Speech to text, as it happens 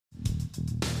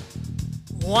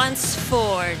Once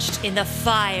forged in the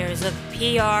fires of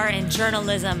PR and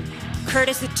journalism,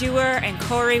 Curtis Dewar and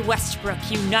Corey Westbrook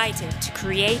united to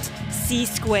create C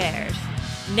Squared.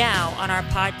 Now, on our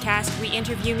podcast, we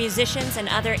interview musicians and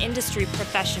other industry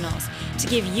professionals to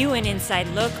give you an inside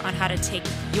look on how to take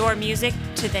your music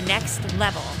to the next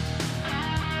level.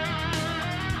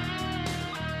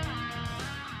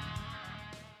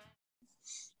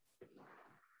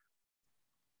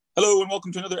 Hello and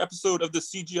welcome to another episode of the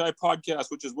CGI podcast,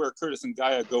 which is where Curtis and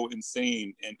Gaia go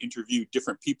insane and interview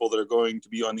different people that are going to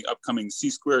be on the upcoming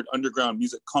C Squared Underground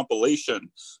Music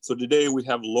compilation. So today we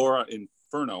have Laura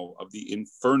Inferno of the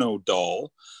Inferno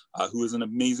Doll, who is an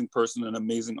amazing person, an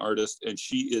amazing artist, and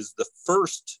she is the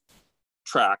first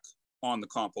track on the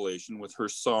compilation with her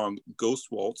song Ghost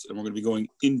Waltz, and we're going to be going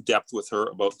in depth with her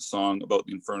about the song, about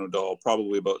the Inferno Doll,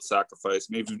 probably about Sacrifice,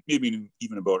 maybe even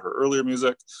about her earlier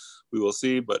music. We will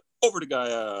see, but over to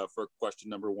Gaia for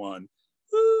question number one.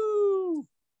 Woo!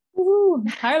 Woo.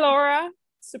 Hi, Laura.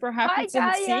 Super happy to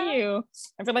Gaia. see you.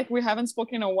 I feel like we haven't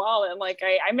spoken in a while, and like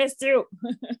I missed you.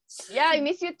 Yeah, I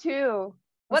miss you too.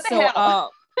 What the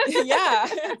hell? Yeah,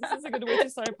 this is a good way to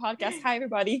start a podcast. Hi,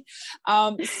 everybody. I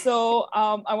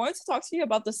wanted to talk to you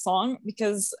about the song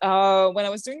because when I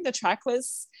was doing the track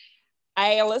list,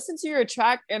 I listened to your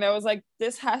track and I was like,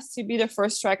 this has to be the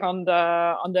first track on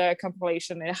the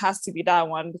compilation. It has to be that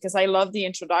one because I love the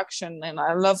introduction and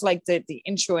I love like the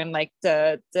intro and like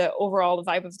the overall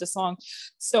vibe of the song.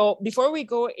 So before we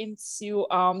go into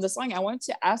the song, I wanted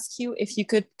to ask you if you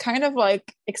could kind of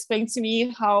like explain to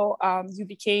me how you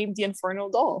became the Inferno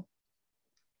Doll.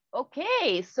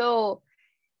 Okay, so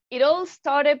it all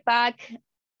started back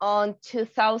on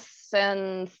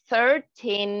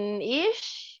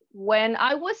 2013-ish. When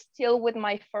I was still with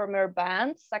my former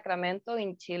band, Sacramento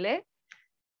in Chile.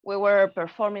 We were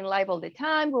performing live all the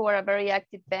time. We were a very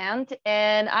active band.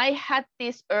 And I had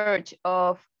this urge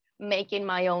of making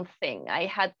my own thing. I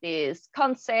had this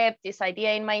concept, this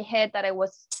idea in my head that I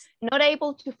was not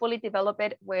able to fully develop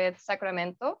it with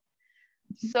Sacramento.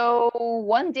 So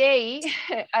one day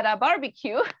at a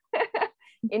barbecue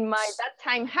in my that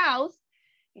time house,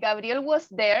 Gabriel was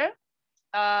there.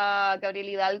 Gabriel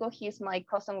Hidalgo, he's my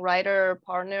co-songwriter,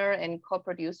 partner, and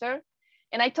co-producer.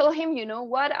 And I told him, you know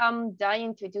what, I'm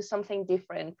dying to do something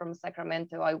different from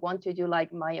Sacramento. I want to do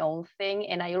like my own thing.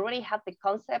 And I already have the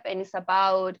concept, and it's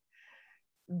about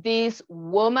this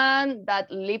woman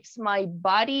that leaves my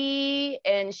body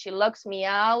and she locks me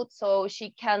out so she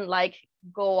can like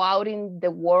go out in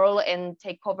the world and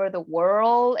take over the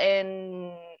world.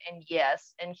 And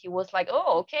yes, and he was like,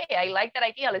 oh, okay, I like that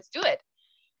idea, let's do it.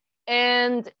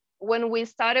 And when we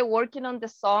started working on the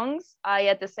songs, I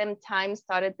at the same time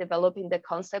started developing the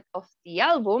concept of the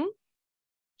album.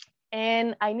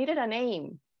 And I needed a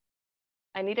name.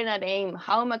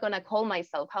 How am I going to call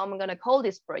myself? How am I going to call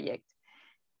this project?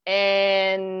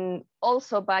 And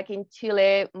also back in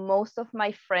Chile, most of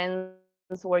my friends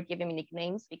were giving me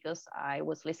nicknames because I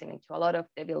was listening to a lot of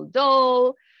Devil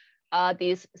Doll,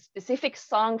 this specific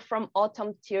song from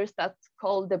Autumn Tears that's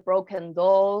called The Broken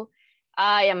Doll.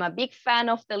 I am a big fan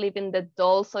of the Living the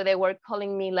Doll, so they were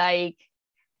calling me like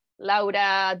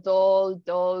Laura Doll,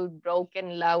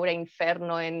 Broken, Laura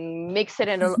Inferno, and mix it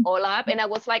all up. And I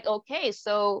was like, okay,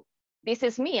 so this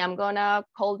is me. I'm gonna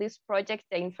call this project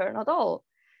the Inferno Doll.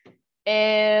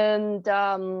 And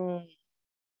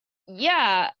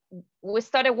yeah, we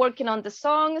started working on the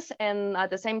songs, and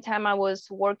at the same time, I was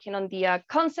working on the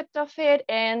concept of it.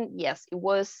 And yes, it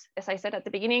was, as I said at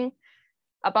the beginning,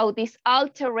 about this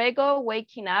alter ego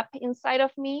waking up inside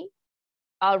of me,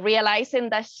 realizing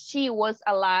that she was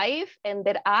alive and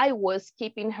that I was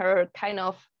keeping her kind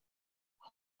of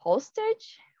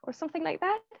hostage or something like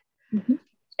that. Mm-hmm.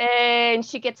 And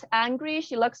she gets angry.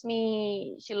 She locks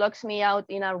me out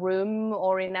in a room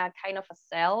or in a kind of a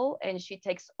cell, and she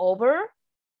takes over.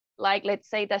 Like, let's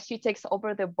say that she takes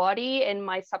over the body and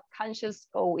my subconscious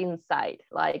go inside,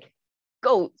 like,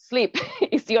 go sleep.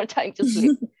 It's your time to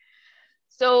sleep.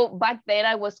 So back then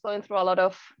I was going through a lot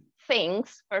of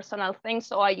things, personal things.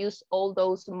 So I used all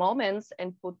those moments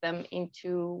and put them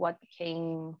into what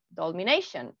became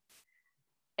Dollmination.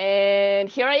 And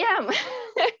here I am.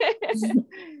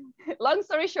 Long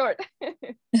story short.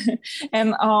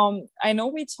 And I know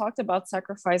we talked about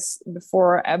Sacrifice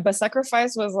before, but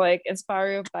Sacrifice was like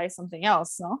inspired by something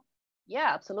else, no?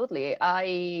 Yeah, absolutely.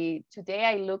 Today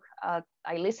I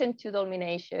listen to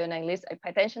Dollmination, I pay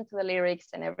attention to the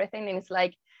lyrics and everything, and it's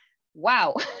like,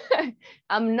 wow,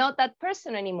 I'm not that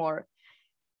person anymore.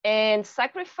 And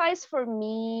Sacrifice for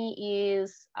me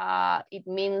is,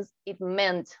 it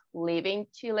meant leaving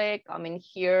Chile, coming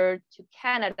here to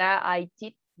Canada. I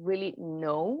did really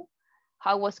know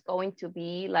how it was going to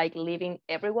be like leaving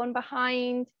everyone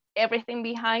behind, everything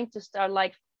behind, to start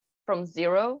like from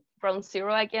zero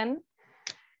again.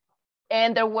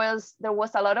 And there was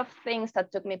a lot of things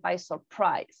that took me by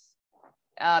surprise,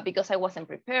 because I wasn't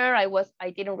prepared.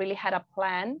 I didn't really had a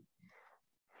plan,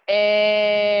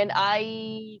 and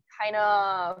I kind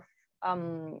of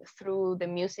through the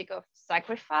music of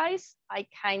Sacrifice, I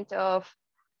kind of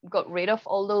got rid of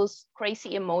all those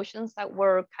crazy emotions that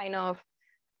were kind of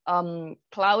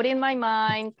clouding my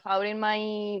mind, clouding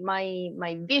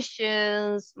my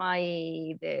visions,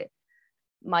 my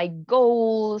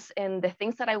goals, and the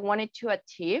things that I wanted to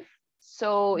achieve.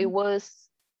 So it was,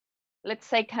 let's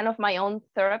say, kind of my own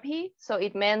therapy. So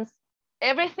it meant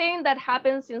everything that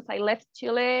happened since I left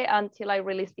Chile until I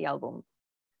released the album.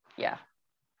 Yeah.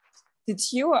 Did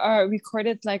you record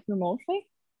it like remotely?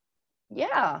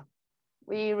 Yeah,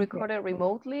 we recorded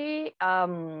remotely.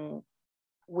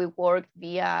 We worked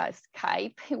via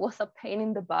Skype. It was a pain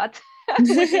in the butt. We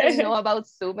didn't know about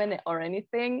Zoom or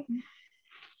anything.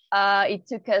 It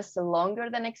took us longer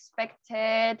than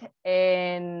expected,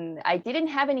 and I didn't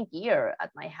have any gear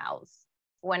at my house.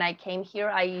 When I came here,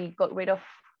 I got rid of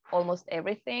almost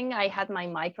everything. I had my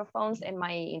microphones and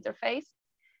my interface,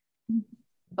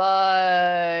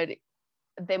 but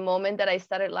the moment that I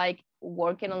started like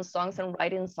working on songs and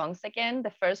writing songs again,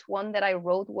 the first one that I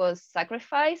wrote was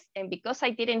Sacrifice. And because I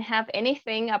didn't have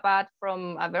anything apart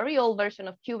from a very old version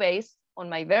of Cubase on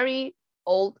my very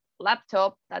old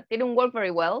laptop that didn't work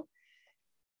very well,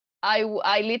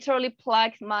 I literally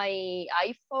plugged my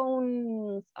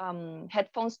iPhone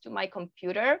headphones to my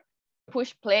computer,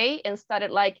 pushed play, and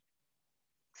started like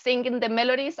singing the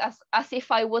melodies as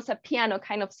if I was a piano,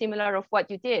 kind of similar of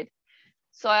what you did.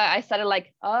 So I started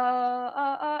like,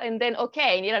 and then,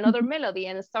 okay, I need another melody,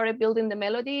 and started building the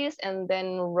melodies, and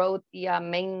then wrote the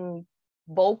main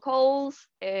vocals.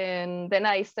 And then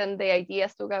I sent the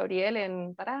ideas to Gabriel,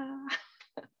 and ta-da.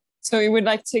 So you would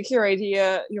like take your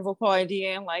idea, your vocal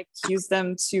idea, and like use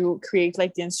them to create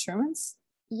like the instruments?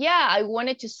 Yeah, I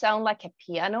wanted to sound like a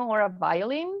piano or a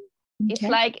violin. Okay. It's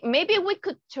like, maybe we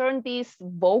could turn these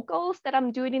vocals that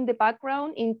I'm doing in the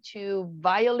background into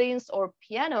violins or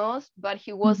pianos, but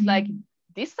he was like,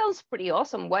 this sounds pretty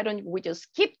awesome. Why don't we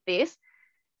just keep this?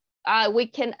 We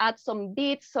can add some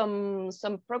beats, some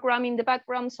programming in the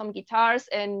background, some guitars,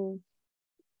 and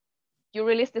you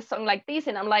release the song like this.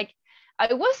 And I'm like,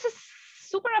 I was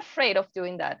super afraid of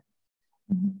doing that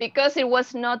because it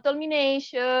was not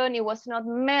domination, it was not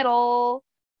metal,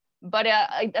 but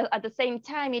at the same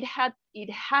time, it had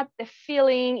the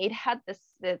feeling, it had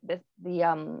the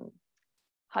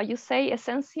how you say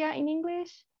essentia in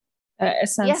English?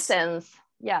 Essence. The essence,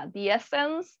 yeah, the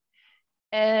essence.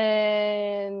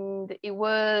 And I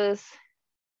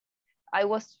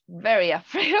was very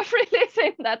afraid of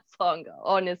releasing that song,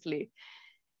 honestly.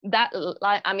 That,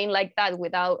 like, I mean, like that,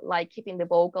 without like keeping the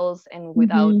vocals and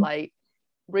without like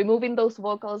removing those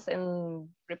vocals and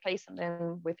replacing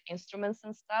them with instruments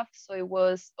and stuff. So it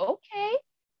was okay.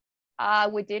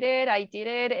 We did it. I did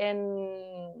it,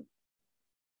 and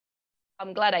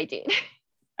I'm glad I did.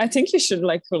 I think you should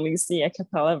like release the a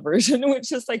cappella version,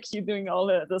 which is like you doing all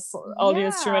the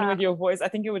instrument with your voice. I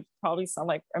think it would probably sound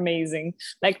like amazing.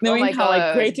 Like knowing how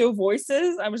like great your voice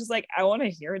is, I was just like, I want to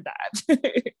hear that.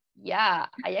 Yeah,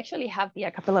 I actually have the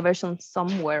a cappella version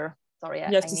somewhere. Sorry,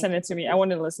 you have to send it to me. I want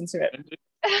to listen to it.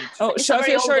 Oh, show off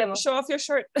your shirt. Show off your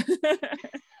shirt.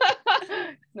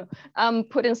 No, I'm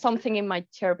putting something in my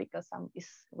chair because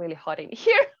it's really hot in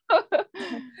here.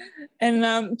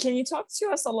 And can you talk to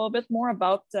us a little bit more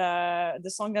about the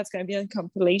song that's going to be on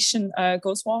compilation,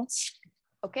 Ghost Waltz?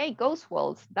 Okay, Ghost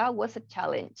Waltz. That was a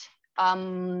challenge.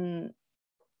 I'm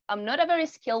not a very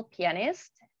skilled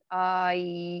pianist.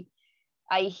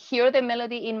 I hear the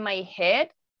melody in my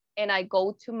head, and I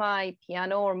go to my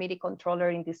piano or MIDI controller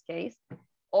in this case.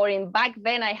 Or back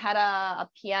then I had a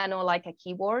piano, like a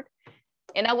keyboard,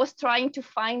 and I was trying to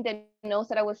find the notes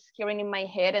that I was hearing in my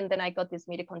head, and then I got this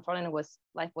MIDI controller, and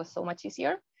life was so much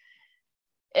easier.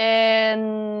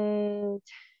 And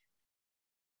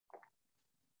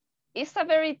it's a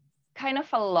very kind of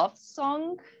a love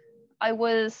song. I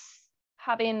was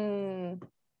having,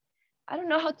 I don't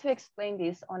know how to explain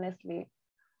this, honestly.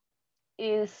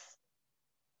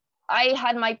 I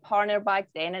had my partner back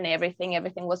then, and everything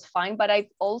was fine, but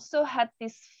I've also had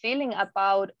this feeling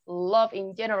about love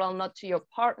in general, not to your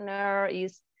partner,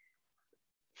 is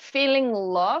feeling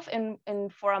love. And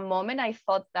for a moment, I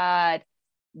thought that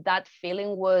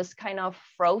feeling was kind of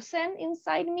frozen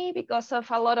inside me because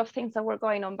of a lot of things that were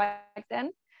going on back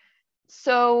then.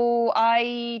 So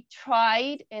I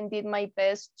tried and did my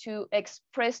best to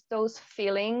express those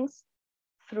feelings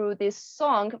through this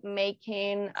song,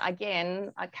 making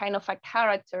again a kind of a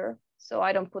character. So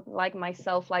I don't put like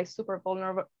myself like super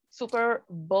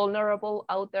vulnerable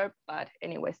out there, but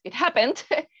anyways, it happened.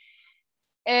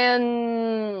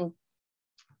 And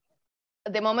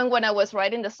the moment when I was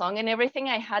writing the song and everything,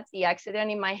 I had the accident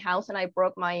in my house and I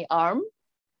broke my arm.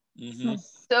 Mm-hmm.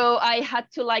 So I had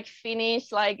to like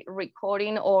finish like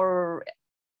recording or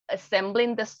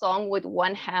assembling the song with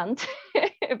one hand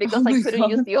because I couldn't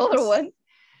use the other one.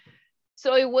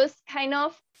 So it was kind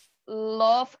of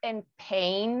love and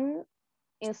pain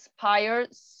inspired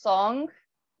song,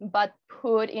 but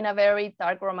put in a very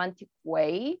dark romantic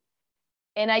way.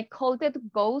 And I called it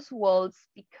Ghost Waltz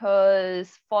because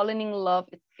falling in love,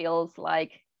 it feels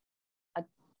like a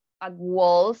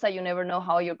waltz that you never know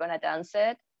how you're gonna dance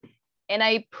it. And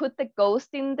I put the ghost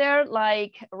in there,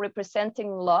 like representing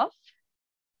love.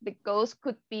 The ghost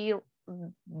could be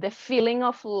the feeling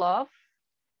of love.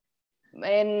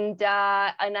 And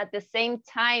at the same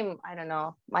time, I don't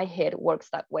know, my head works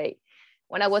that way.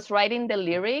 When I was writing the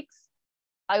lyrics,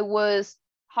 I was,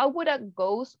 how would a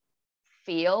ghost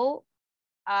feel?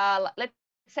 Let's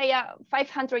say a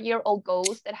 500-year-old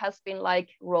ghost that has been like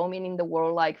roaming in the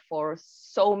world like for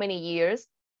so many years.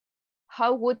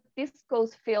 How would this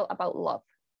ghost feel about love?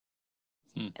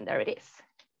 And there it is.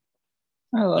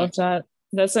 I love that.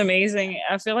 That's amazing.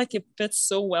 I feel like it fits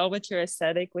so well with your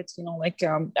aesthetic, with, you know, like, I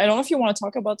don't know if you want to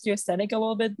talk about your aesthetic a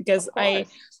little bit, because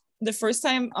the first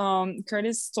time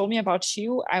Curtis told me about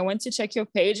you, I went to check your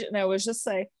page and I was just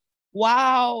like,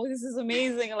 wow, this is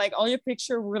amazing. Like all your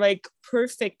pictures were like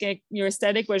perfect. Like, your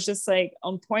aesthetic was just like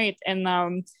on point. And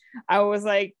I was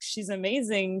like, she's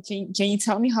amazing. Can you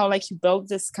tell me how like you built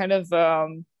this kind of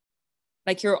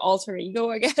like your alter ego,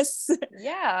 I guess?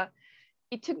 Yeah,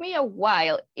 it took me a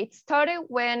while. It started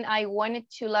when I wanted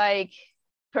to like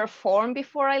perform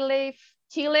before I left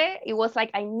Chile. It was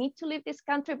like, I need to leave this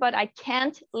country, but I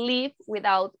can't leave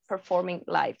without performing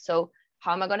live. So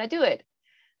how am I gonna do it?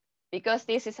 Because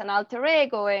this is an alter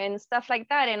ego and stuff like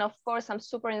that. And of course, I'm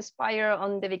super inspired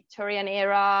on the Victorian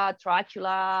era,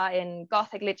 Dracula and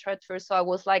Gothic literature. So I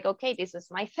was like, okay, this is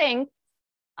my thing.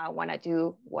 I want to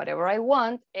do whatever I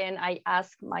want. And I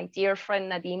asked my dear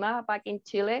friend Nadima back in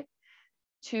Chile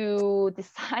to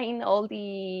design all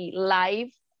the live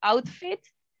outfit,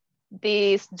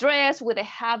 this dress with a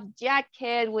half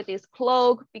jacket, with this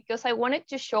cloak, because I wanted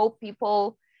to show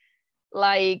people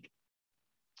like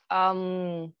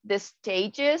the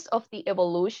stages of the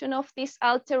evolution of this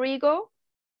alter ego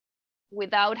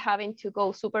without having to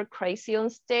go super crazy on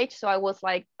stage. So I was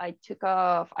like, I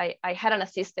had an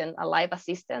assistant, a live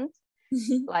assistant.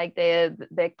 Like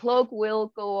the cloak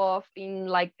will go off in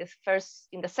like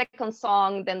in the second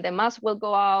song, then the mask will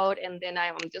go out, and then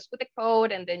I'm just with the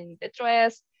coat and then the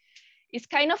dress. It's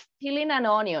kind of peeling an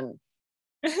onion.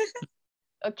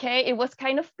 Okay, it was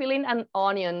kind of peeling an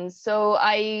onion. So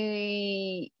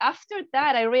after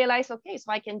that, I realized, okay,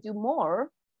 so I can do more.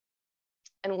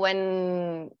 And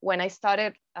when I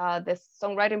started the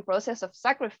songwriting process of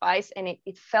Sacrifice, and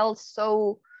it felt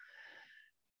so,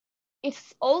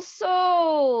 it's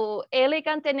also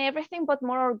elegant and everything, but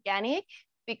more organic,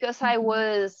 because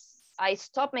I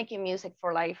stopped making music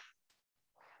for like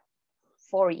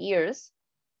 4 years.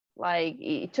 Like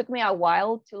it took me a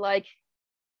while to like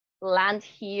land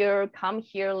here, come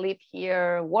here, live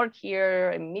here, work here,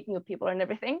 and meet new people and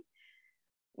everything,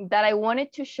 that I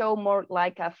wanted to show more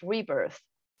like a rebirth.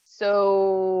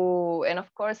 So, and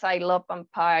of course, I love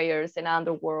vampires and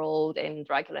underworld and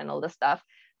Dracula and all the stuff.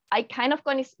 I kind of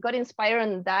got inspired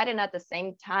on that, and at the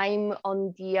same time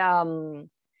on the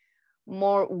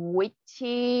more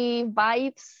witchy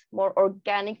vibes, more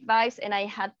organic vibes. And I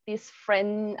have this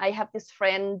friend,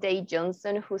 Day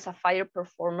Johnson, who's a fire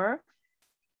performer.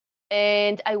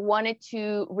 And I wanted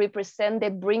to represent the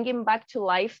bringing back to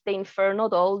life the Inferno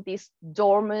doll, this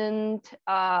dormant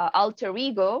alter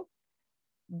ego,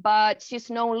 but she's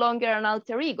no longer an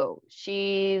alter ego.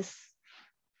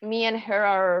 Me and her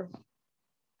are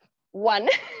one.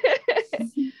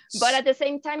 But at the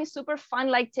same time, it's super fun,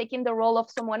 like taking the role of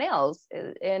someone else.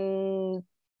 And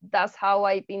that's how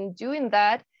I've been doing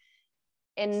that.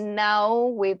 And now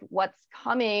with what's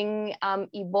coming, I'm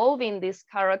evolving this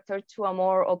character to a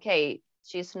more, okay,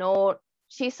 she's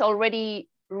already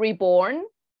reborn.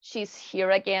 She's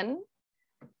here again.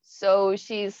 So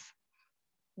she's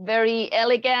very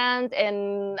elegant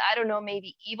and I don't know,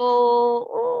 maybe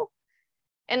evil,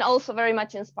 and also very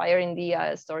much inspired in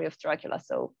the story of Dracula.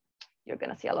 So you're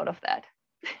gonna see a lot of that.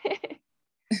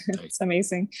 It's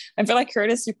amazing. I feel like,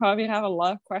 Curtis, you probably have a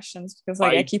lot of questions because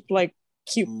like I keep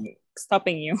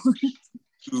stopping you.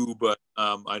 do, but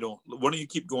I don't. Why don't you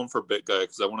keep going for a bit, Guy?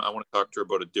 Because I want to talk to her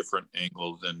about a different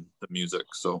angle than the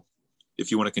music. So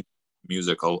if you want to continue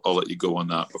music, I'll let you go on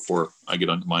that before I get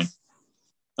onto mine.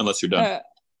 Unless you're done.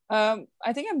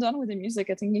 I think I'm done with the music.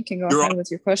 I think you can go You're ahead on. with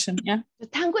your question. Yeah. You're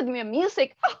done with my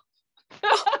music.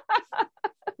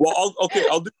 Well,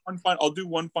 I'll do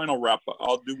one final wrap up.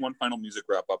 I'll do one final music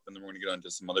wrap up, and then we're going to get on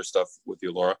to some other stuff with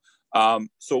you, Laura.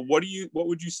 So what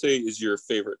would you say is your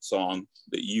favorite song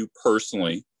that you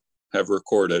personally have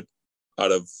recorded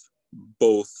out of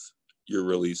both your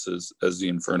releases as the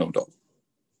Inferno Doll?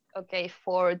 Okay,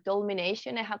 for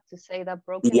Domination, I have to say that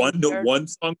Broken One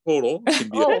song total. Can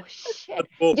be oh shit!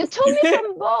 You told me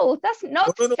from both. That's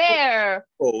not fair.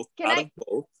 Both.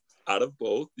 Out of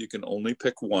both, you can only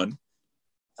pick one.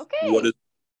 Okay.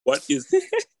 What is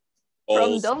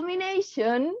from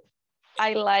Domination?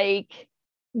 I like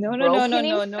No.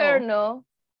 Inferno.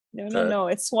 No.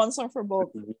 It's one song for both.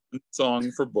 One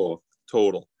song for both.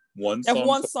 Total. One song.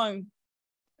 One song.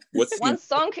 What's one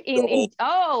song in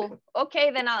oh,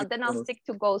 okay, then I'll stick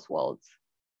to Ghost Waltz.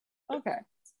 Okay.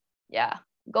 Yeah.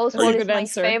 Ghost Waltz is my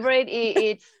favorite.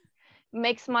 It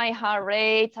makes my heart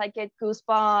rate. I get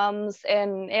goosebumps,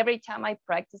 and every time I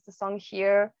practice the song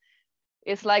here,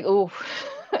 it's like, oh,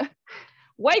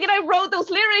 why did I wrote those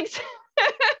lyrics?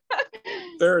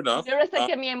 Fair enough. The rest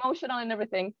get me emotional and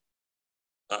everything.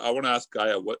 I want to ask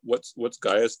Gaia, what's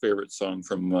Gaia's favorite song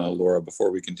from Laura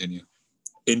before we continue?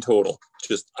 In total,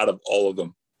 just out of all of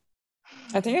them.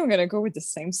 I think I'm gonna go with the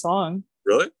same song.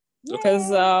 Really?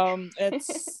 Because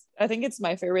I think it's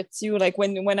my favorite too. Like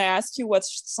when I asked you what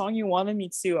song you wanted me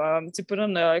to put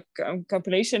on the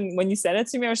compilation, when you sent it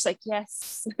to me, I was like,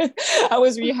 yes. I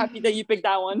was really happy that you picked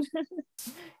that one.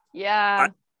 Yeah.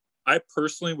 I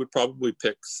personally would probably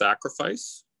pick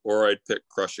Sacrifice, or I'd pick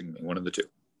Crushing Me, one of the two.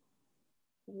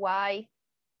 Why?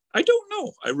 I don't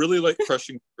know. I really like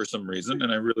Crushing for some reason, and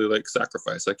I really like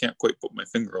Sacrifice. I can't quite put my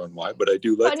finger on why, but I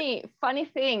do like funny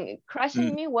thing.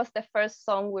 Crushing Me was the first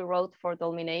song we wrote for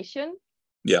Domination.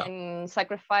 Yeah. And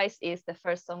Sacrifice is the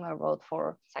first song I wrote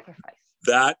for Sacrifice.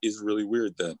 That is really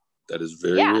weird then. That is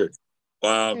very weird.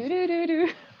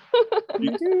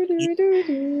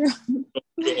 You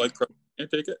don't like Crushing Me, I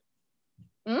take it?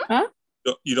 Huh?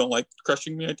 You don't like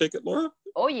Crushing Me, I take it, Laura?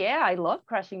 Oh yeah, I love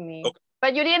Crushing Me. Okay.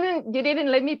 But you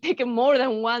didn't let me pick more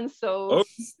than one, so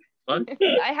fine.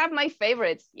 I have my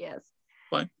favorites. Yes.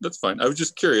 Fine, that's fine. I was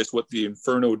just curious what the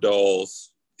Inferno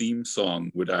Dolls theme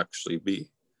song would actually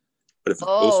be. But if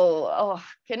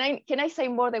can I say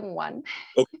more than one?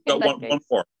 Okay, got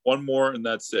one more, and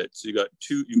that's it. So you got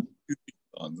two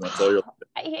songs. That's all you're.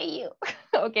 I hate you.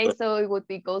 Okay, so it would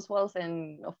be Ghost Waltz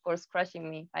and of course Crushing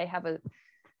Me.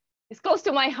 It's close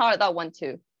to my heart, that one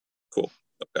too. Cool.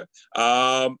 Okay.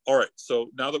 All right.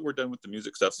 So now that we're done with the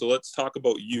music stuff, so let's talk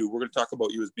about you. We're going to talk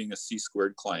about you as being a C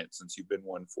Squared client, since you've been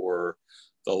one for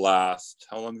the last,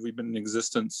 how long have we been in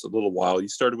existence? A little while. You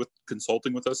started with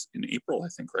consulting with us in April, I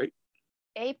think, right?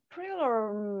 April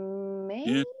or May?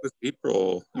 Yeah, it was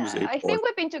April. I think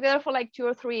we've been together for like 2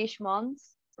 or 3-ish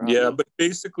months. Probably. Yeah, but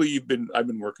basically I've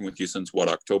been working with you since what,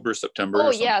 October, September?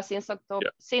 Oh yeah, since October.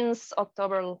 Yeah. Since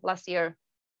October last year.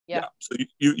 Yeah. So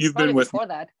you've been with before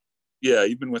that. Yeah,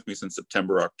 you've been with me since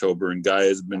September, October, and Guy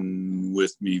has been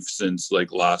with me since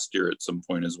like last year at some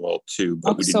point as well too.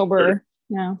 But October.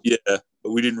 Yeah,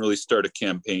 but we didn't really start a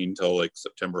campaign till like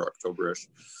September, October-ish.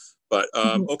 But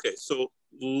okay, so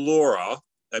Laura,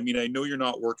 I mean, I know you're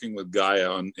not working with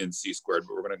Gaia in C Squared,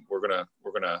 but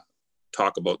we're gonna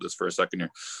talk about this for a second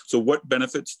here. So, what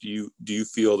benefits do you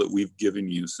feel that we've given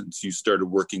you since you started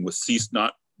working with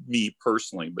not me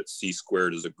personally, but C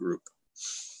Squared as a group?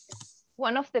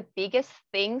 One of the biggest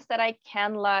things that I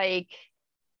can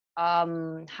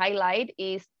highlight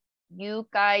is you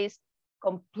guys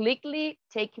completely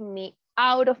taking me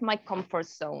out of my comfort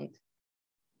zone.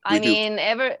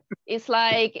 It's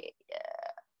like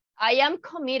I am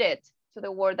committed to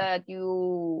the work that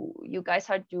you guys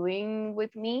are doing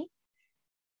with me,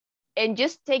 and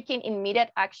just taking immediate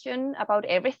action about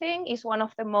everything is one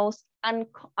of the most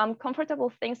uncomfortable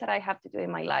things that I have to do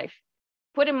in my life.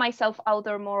 Putting myself out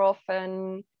there more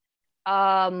often,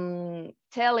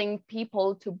 telling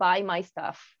people to buy my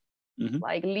stuff,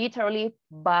 like literally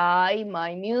buy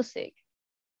my music,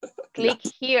 click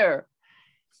here,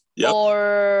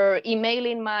 or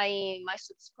emailing my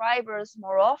subscribers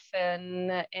more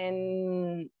often.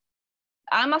 And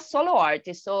I'm a solo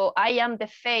artist, so I am the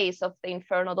face of the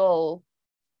Inferno Doll.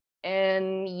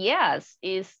 And yes,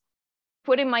 is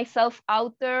putting myself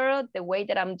out there the way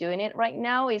that I'm doing it right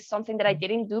now is something that I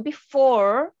didn't do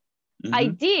before. I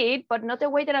did, but not the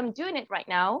way that I'm doing it right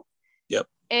now. Yep.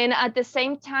 And at the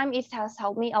same time, it has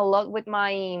helped me a lot with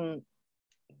my,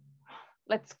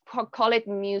 let's call it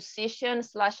musician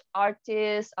slash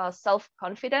artist,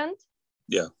 self-confidence.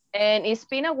 Yeah. And it's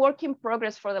been a work in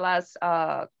progress for the last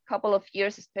couple of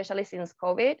years, especially since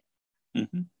COVID.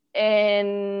 Mm-hmm.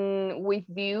 And with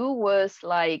you was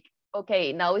like,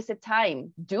 okay, now is the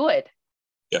time, do it.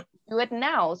 Yeah. Do it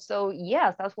now. So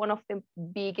yes, that's one of the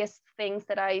biggest things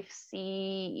that I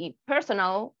see,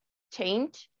 personal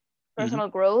change, personal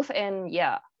growth, and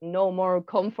yeah, no more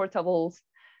comfortables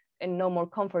and no more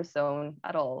comfort zone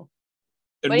at all.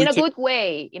 And but in a good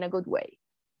way, in a good way.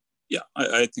 Yeah,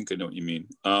 I think I know what you mean.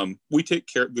 We take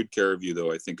good care of you,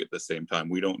 though. I think at the same time,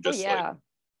 we don't just like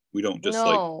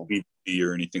feed you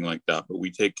or anything like that, but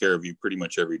we take care of you pretty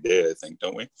much every day, I think,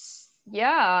 don't we?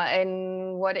 Yeah,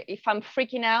 and what if I'm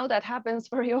freaking out? That happens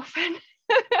very often.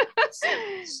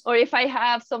 Or if I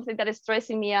have something that is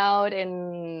stressing me out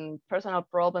and personal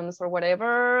problems or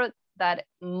whatever that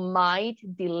might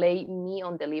delay me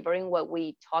on delivering what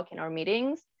we talk in our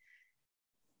meetings.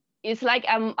 It's like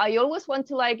I always want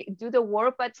to like do the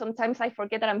work, but sometimes I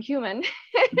forget that I'm human.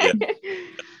 Yeah.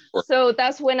 So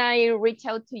that's when I reach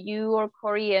out to you or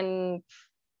Corey, and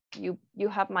you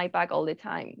have my back all the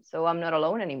time. So I'm not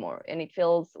alone anymore, and it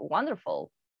feels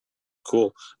wonderful.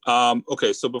 Cool.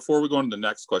 Okay, so before we go on to the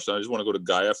next question, I just want to go to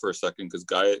Gaia for a second, because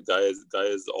Gaia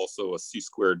is also a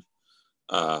C-squared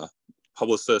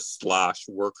publicist slash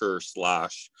worker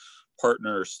slash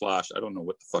partner slash, I don't know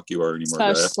what the fuck you are anymore.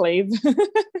 Slash Gaia. Slave.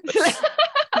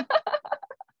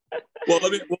 Well,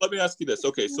 let me ask you this.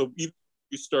 Okay, so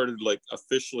you started like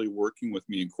officially working with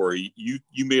me and Corey.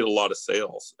 You made a lot of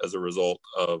sales as a result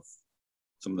of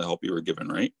some of the help you were given,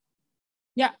 right?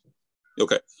 Yeah.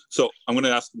 Okay, so I'm going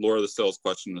to ask Laura the sales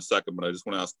question in a second, but I just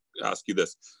want to ask you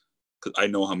this, because I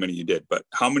know how many you did. But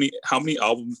how many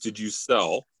albums did you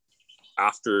sell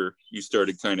after you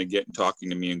started kind of talking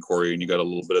to me and Corey, and you got a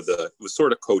little bit of it was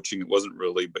sort of coaching? It wasn't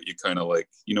really, but you kind of like,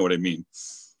 you know what I mean?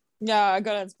 Yeah, I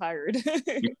got inspired.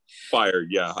 Inspired,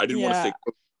 yeah. I didn't want to say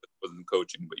it wasn't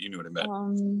coaching, but you knew what I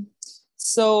meant.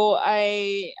 So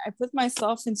I put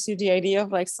myself into the idea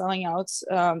of like selling out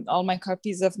all my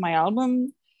copies of my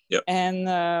album. Yep. And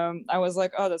I was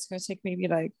like, oh, that's going to take maybe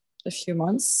like a few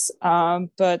months.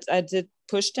 But I did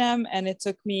push them, and it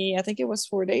took me, I think it was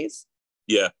 4 days.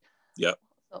 Yeah. Yeah.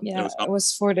 Yeah, it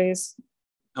was 4 days.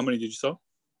 How many did you sell?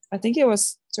 I think it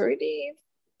was 30.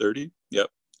 30? Yep.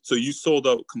 So you sold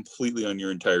out completely on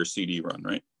your entire CD run,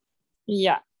 right?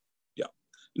 Yeah. Yeah.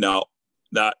 Now,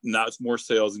 that's more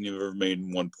sales than you've ever made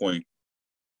in one point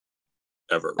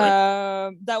ever,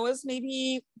 right? That was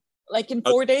maybe like in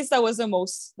 4 days. That was the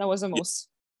most.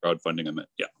 Crowdfunding, I meant.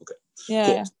 Yeah. Okay. Yeah.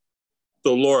 Cool. Yeah.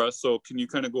 So Laura, can you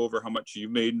kind of go over how much you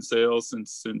made in sales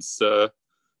since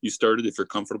you started, if you're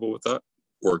comfortable with that,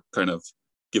 or kind of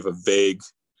give a vague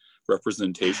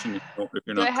representation if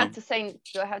you're not? Do I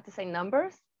have to say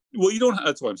numbers? Well, you don't.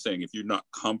 That's what I'm saying. If you're not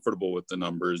comfortable with the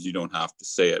numbers, you don't have to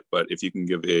say it. But if you can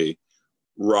give a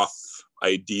rough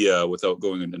idea without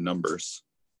going into numbers.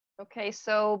 Okay,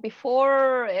 so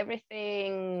before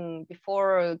everything,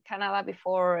 before Canada,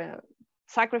 before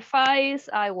Sacrifice,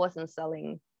 I wasn't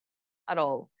selling at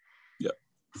all. Yeah.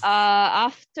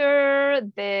 After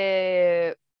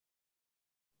the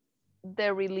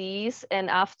release and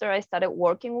after I started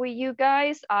working with you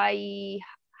guys, I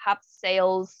have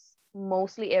sales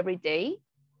mostly every day.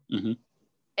 Mm-hmm.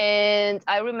 And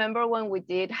I remember when we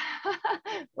did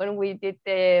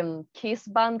the Kiss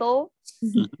bundle,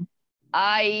 mm-hmm.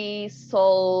 I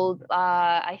sold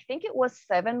I think it was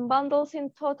 7 bundles in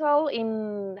total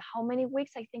in how many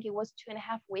weeks? I think it was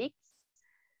 2.5 weeks.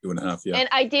 2.5, yeah. And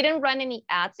I didn't run any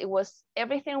ads.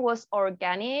 Everything was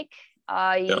organic.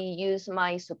 I used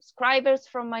my subscribers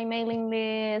from my mailing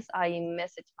list. I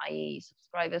messaged my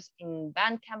subscribers in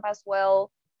Bandcamp as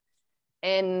well.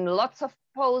 And lots of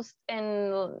posts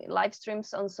and live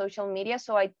streams on social media.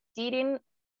 So I didn't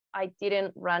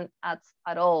run ads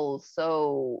at all.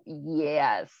 So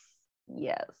yes.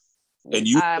 And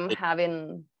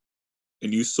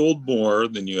you sold more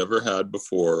than you ever had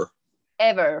before.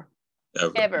 Ever.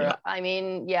 Yeah. I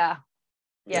mean, yeah.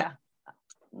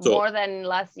 So, more than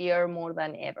last year, more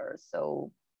than ever.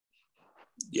 So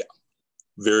yeah,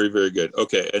 very, very good.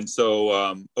 Okay, and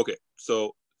so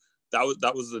so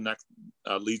that was the next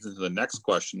leads into the next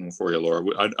question for you, Laura.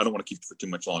 I don't want to keep it for too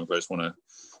much longer, but I just want to,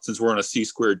 since we're on a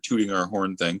C-squared tooting our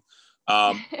horn thing.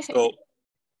 So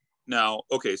now,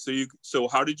 okay, so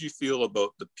how did you feel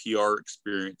about the PR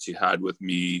experience you had with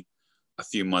me a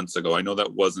few months ago? I know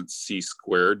that wasn't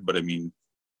C-squared, but I mean,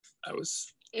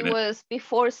 It was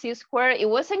before C Square. It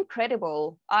was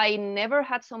incredible. I never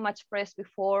had so much press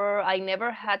before. I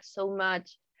never had so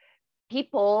much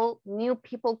new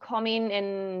people coming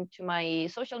into my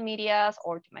social medias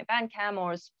or to my Bandcamp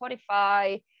or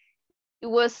Spotify. It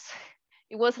was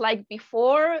like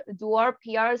before Duar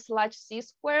PR/C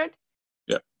Squared.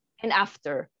 Yeah. And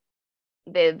after.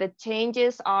 The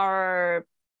changes are,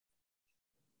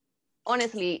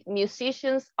 honestly,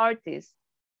 musicians, artists,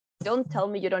 don't tell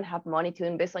me you don't have money to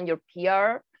invest on your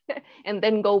PR and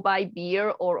then go buy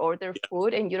beer or order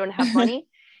food and you don't have money.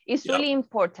 It's really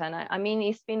important. I mean,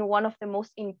 it's been one of the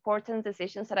most important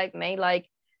decisions that I've made, like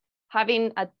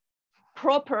having a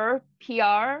proper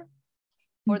PR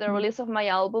for the release of my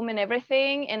album and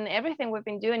everything. And everything we've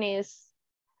been doing is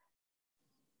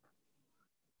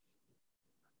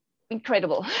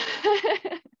incredible.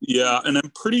 Yeah, and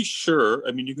I'm pretty sure,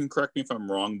 I mean, you can correct me if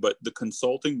I'm wrong, but the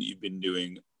consulting that you've been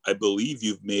doing, I believe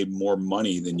you've made more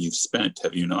money than you've spent,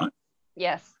 have you not?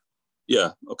 Yes.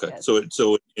 Yeah, okay. Yes.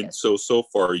 So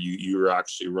far you're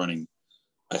actually running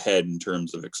ahead in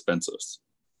terms of expenses.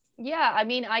 Yeah, I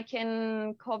mean, I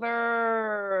can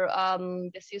cover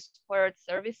the C Squared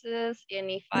services, and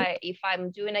if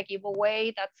I'm doing a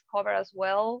giveaway, that's covered as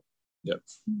well. Yep.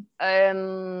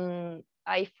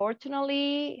 I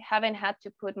fortunately haven't had to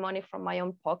put money from my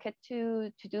own pocket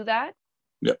to do that.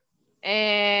 Yep.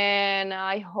 And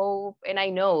I hope and I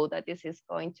know that this is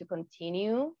going to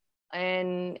continue.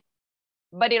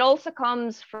 But it also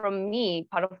comes from me,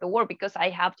 part of the work, because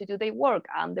I have to do the work.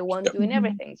 I'm the one doing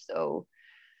everything. So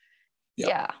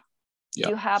yeah,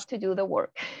 you have to do the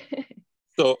work.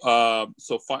 So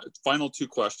final two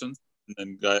questions,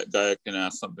 and then Gaia can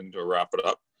ask something to wrap it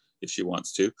up if she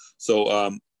wants to.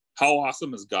 So how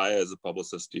awesome is Gaia as a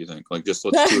publicist, do you think? Like, just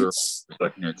let's do her for a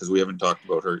second here, because we haven't talked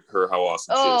about her how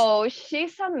awesome she is. Oh,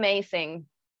 she's amazing.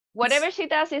 Whatever she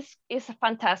does is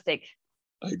fantastic.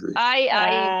 I agree.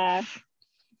 I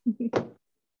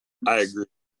agree.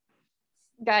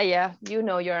 Gaia, you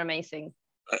know you're amazing.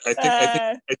 I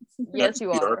think yes,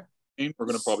 you are. We're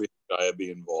going to probably have Gaia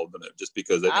be involved in it, just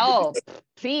because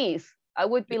please. I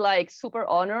would be like super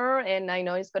honored, and I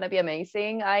know it's going to be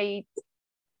amazing.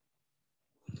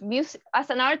 Music as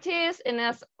an artist and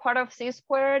as part of C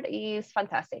Squared is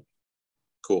fantastic.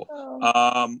 Cool.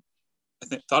 I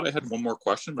thought I had one more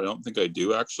question, but I don't think I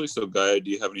do actually. So Gaia, do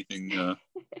you have anything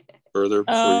further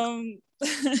before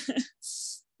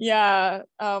Yeah,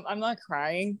 I'm not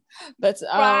crying, but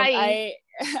I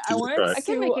wanted to, I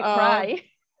can make you cry.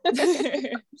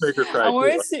 Make her cry. I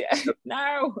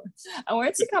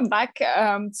wanted to come back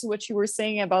to what you were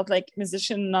saying about like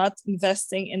musicians not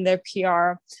investing in their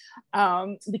PR,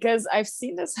 because I've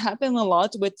seen this happen a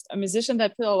lot with a musician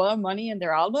that put a lot of money in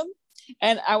their album,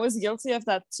 and I was guilty of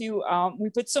that too.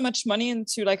 We put so much money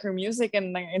into like her music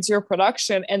and like, into your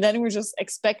production, and then we just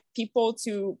expect people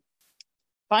to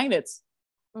find it.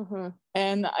 Mm-hmm.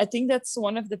 And I think that's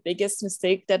one of the biggest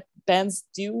mistakes that bands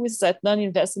do, is that not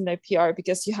invest in their PR,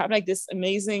 because you have like this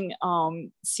amazing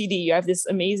CD, you have this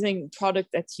amazing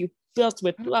product that you built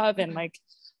with love and like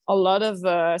a lot of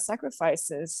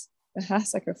sacrifices.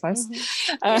 Sacrifice.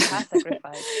 A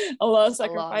lot of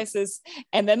sacrifices.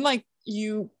 And then like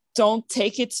you don't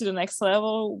take it to the next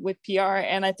level with PR.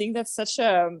 And I think that's such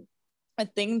a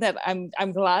thing that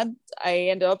I'm glad I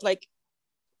ended up like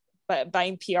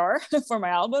buying PR for my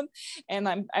album. And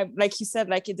I'm like you said,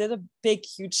 like it did a big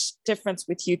huge difference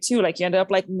with you too. Like you ended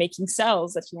up like making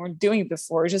sales that you weren't doing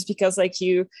before, just because like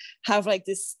you have like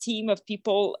this team of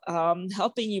people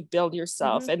helping you build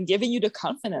yourself and giving you the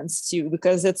confidence too,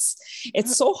 because it's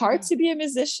so hard to be a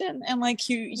musician, and like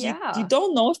you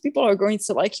don't know if people are going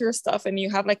to like your stuff, and you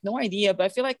have like no idea. But I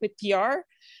feel like with PR,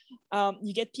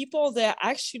 you get people that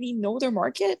actually know their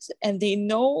market and they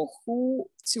know who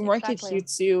to market you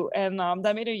to, and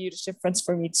that made a huge difference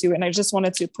for me too, and I just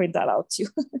wanted to point that out too.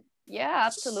 Yeah,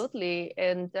 absolutely.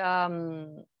 And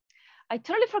I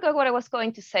totally forgot what I was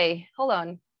going to say. Hold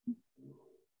on.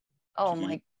 Oh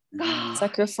my god.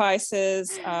 Sacrifices,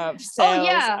 sales. Oh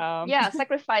yeah,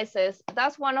 sacrifices.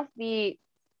 That's one of the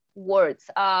words.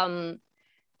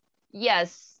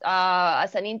 Yes,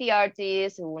 as an indie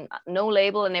artist, no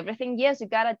label and everything, yes, you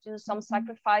gotta do some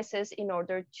sacrifices in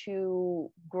order to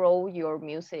grow your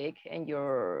music and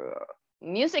your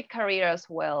music career as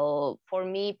well. For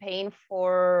me, paying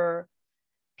for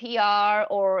PR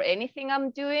or anything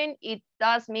I'm doing, it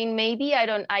does mean maybe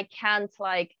I can't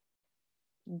like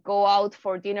go out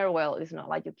for dinner. Well, it's not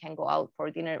like you can go out for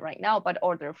dinner right now, but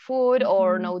order food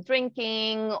or no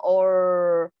drinking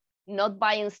or not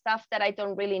buying stuff that I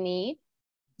don't really need.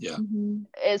 Yeah.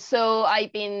 So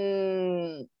I've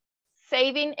been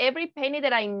saving every penny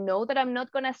that I know that I'm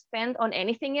not gonna spend on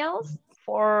anything else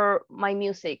for my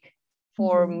music,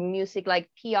 for music like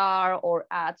PR or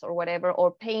ads or whatever,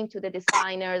 or paying to the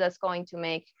designer that's going to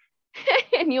make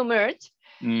new merch,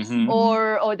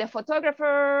 or the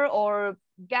photographer, or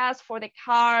gas for the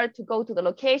car to go to the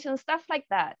location, stuff like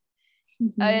that.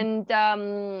 And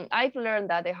I've learned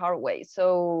that the hard way.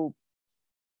 So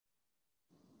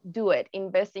do it.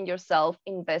 Invest in yourself,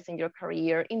 invest in your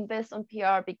career, invest on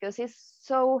PR, because it's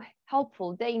so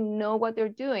helpful. They know what they're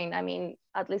doing. I mean,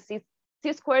 at least C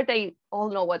Squared, they all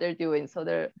know what they're doing. So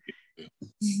they're,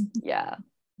 yeah,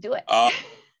 do it.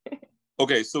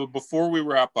 Okay, so before we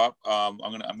wrap up, I'm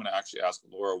gonna actually ask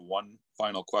Laura one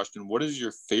final question. What is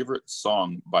your favorite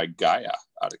song by Gaia,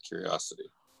 out of curiosity?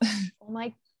 Oh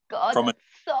my God, From that's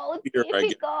so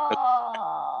difficult.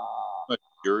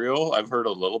 Uriel, I've heard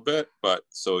a little bit, but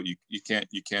so you can't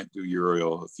do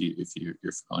Uriel if you're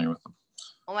familiar with them.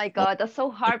 Oh my God, that's so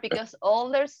hard because all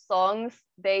their songs,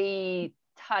 they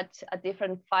touch a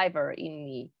different fiber in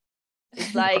me.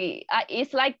 It's like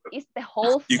it's the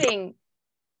whole thing.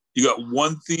 You got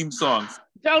one theme song.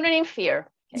 Drowning in Fear.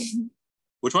 Okay.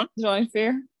 Which one? Drowning in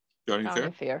Fear. Drowning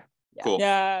in Fear. Yeah. Cool.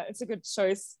 Yeah, it's a good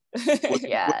choice.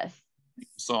 Yes.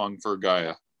 Song for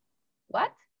Gaia.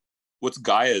 What? What's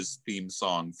Gaia's theme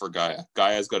song for Gaia?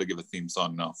 Gaia's got to give a theme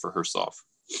song now for herself.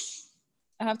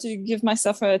 I have to give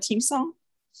myself a theme song.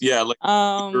 Yeah, like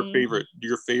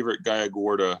your favorite Gaia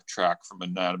Gorda track from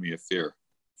Anatomy of Fear.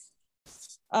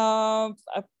 Got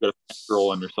a girl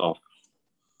on yourself.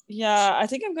 Yeah, I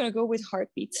think I'm gonna go with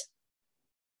Heartbeat.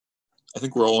 I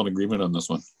think we're all in agreement on this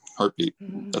one. Heartbeat.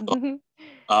 That's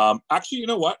all. Actually, you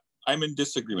know what? I'm in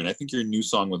disagreement. I think your new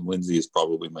song with Lindsay is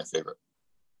probably my favorite.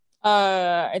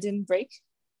 I Didn't Break.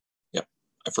 Yep,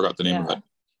 I forgot the name of it.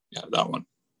 Yeah, that one.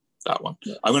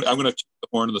 Yeah. I'm gonna check the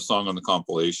horn of the song on the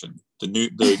compilation.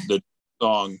 The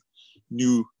song,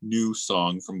 new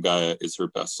song from Gaia is her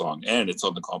best song, and it's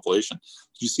on the compilation.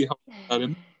 Did you see how that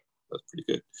in? That's pretty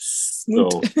good.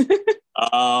 So,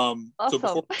 awesome. So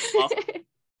before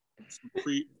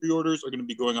pre-orders are going to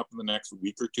be going up in the next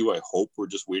week or two. I hope. We're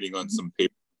just waiting on some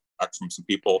paper back from some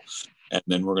people, and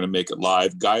then we're going to make it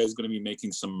live. Gaia is going to be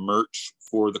making some merch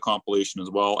for the compilation as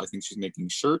well. I think she's making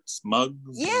shirts, mugs.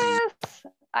 Yes,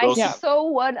 I so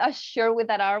want a shirt with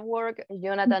that artwork.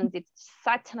 Jonathan did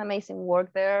such an amazing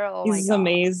work there. Oh, he's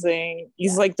amazing.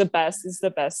 He's like the best. He's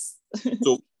the best.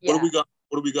 So what do we got?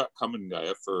 What do we got coming,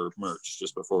 Gaia, for merch?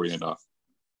 Just before we end off.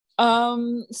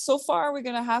 So far we're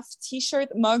gonna have t-shirt,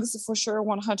 mugs for sure,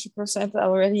 100%.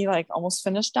 Already like almost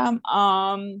finished them.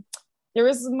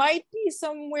 Might be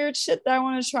some weird shit that I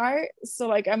want to try. So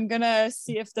like I'm gonna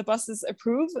see if the buses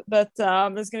approve, but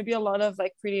there's gonna be a lot of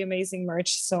like pretty amazing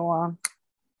merch. So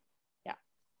yeah,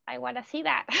 I want to see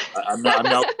that. I'm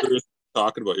now curious what you're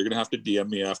talking about. You're gonna have to DM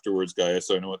me afterwards, Gaia,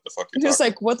 so I know what the fuck you're just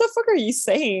talking like, what the fuck are you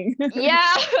saying?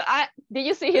 Yeah, did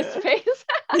you see his face?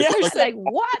 Yeah, it's like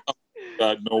what?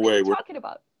 God, no way. We're talking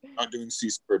about not doing C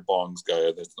squared bongs,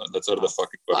 Gaia. That's out of the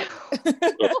fucking question.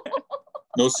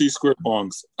 No C squared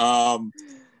bongs.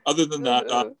 Other than that,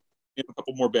 a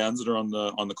couple more bands that are on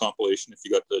the compilation. If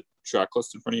you got the track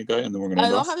list in front of you, Gaia, and then we're gonna.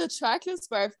 I don't have the track list,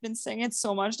 but I've been saying it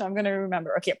so much that I'm gonna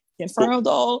remember. Okay, The Infernal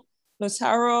Doll,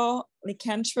 Lotaro,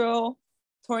 Lycanthro,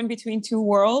 Torn Between Two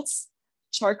Worlds,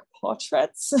 Shark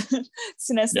Portraits,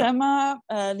 Synestema,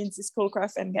 Lindsay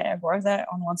Schoolcraft, and Gaia Gorda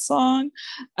on one song.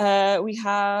 We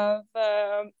have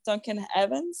Duncan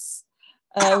Evans.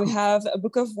 We have A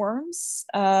Book of Worms,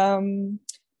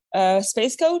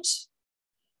 Space Coach.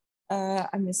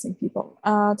 I'm missing people.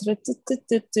 Art of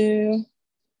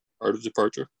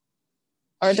Departure.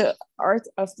 Art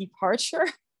of Departure.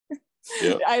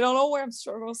 Yeah. I don't know why I'm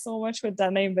struggling so much with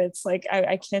that name, but it's like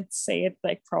I can't say it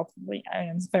like properly. I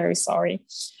am very sorry.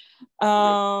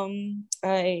 I'm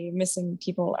missing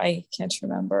people. I can't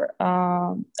remember.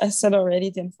 I said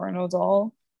already The Infernal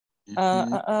Doll.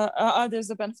 There's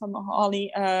a band from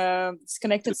Holly,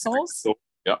 Disconnected Souls.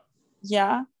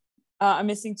 Yeah. I'm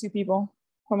missing two people.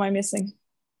 Who am I missing?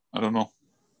 I don't know.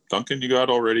 Duncan, you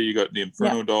got already. You got The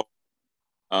Inferno Doll.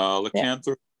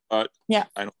 Lycanthro. Yeah.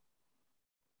 I don't.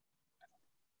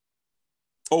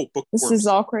 Oh, Book This Worms. is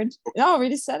awkward. No, I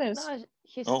already said it.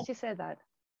 No, she said that.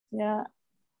 Yeah.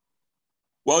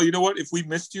 Well, you know what? If we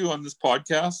missed you on this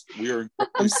podcast, we are.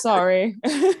 I'm sorry.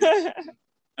 10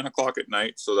 o'clock at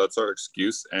night, so that's our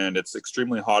excuse, and it's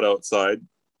extremely hot outside.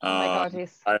 Oh my God,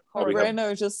 he's right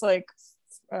now just like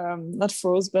not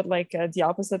froze, but like the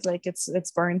opposite. Like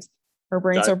it's burned. Her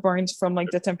brains are burned from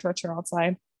like the temperature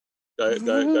outside. Guy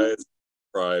is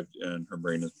deprived, and her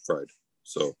brain is fried.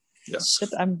 So Yeah. Shit,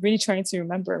 I'm really trying to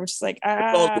remember. Which is like,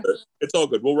 It's all good. It's all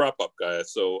good. We'll wrap up,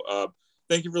 guys. So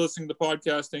thank you for listening to the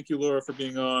podcast. Thank you, Laura, for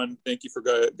being on. Thank you,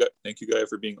 Thank you, Gaia,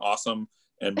 for being awesome.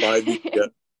 And by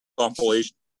the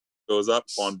compilation goes up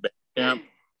on Bandcamp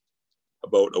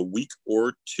about a week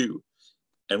or two.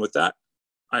 And with that,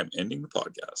 I'm ending the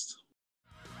podcast.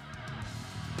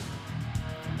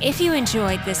 If you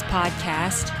enjoyed this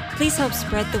podcast, please help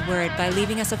spread the word by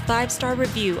leaving us a 5-star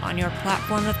review on your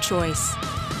platform of choice.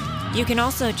 You can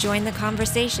also join the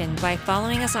conversation by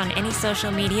following us on any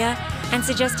social media and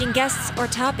suggesting guests or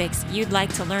topics you'd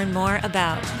like to learn more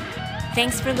about.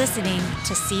 Thanks for listening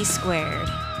to C Squared.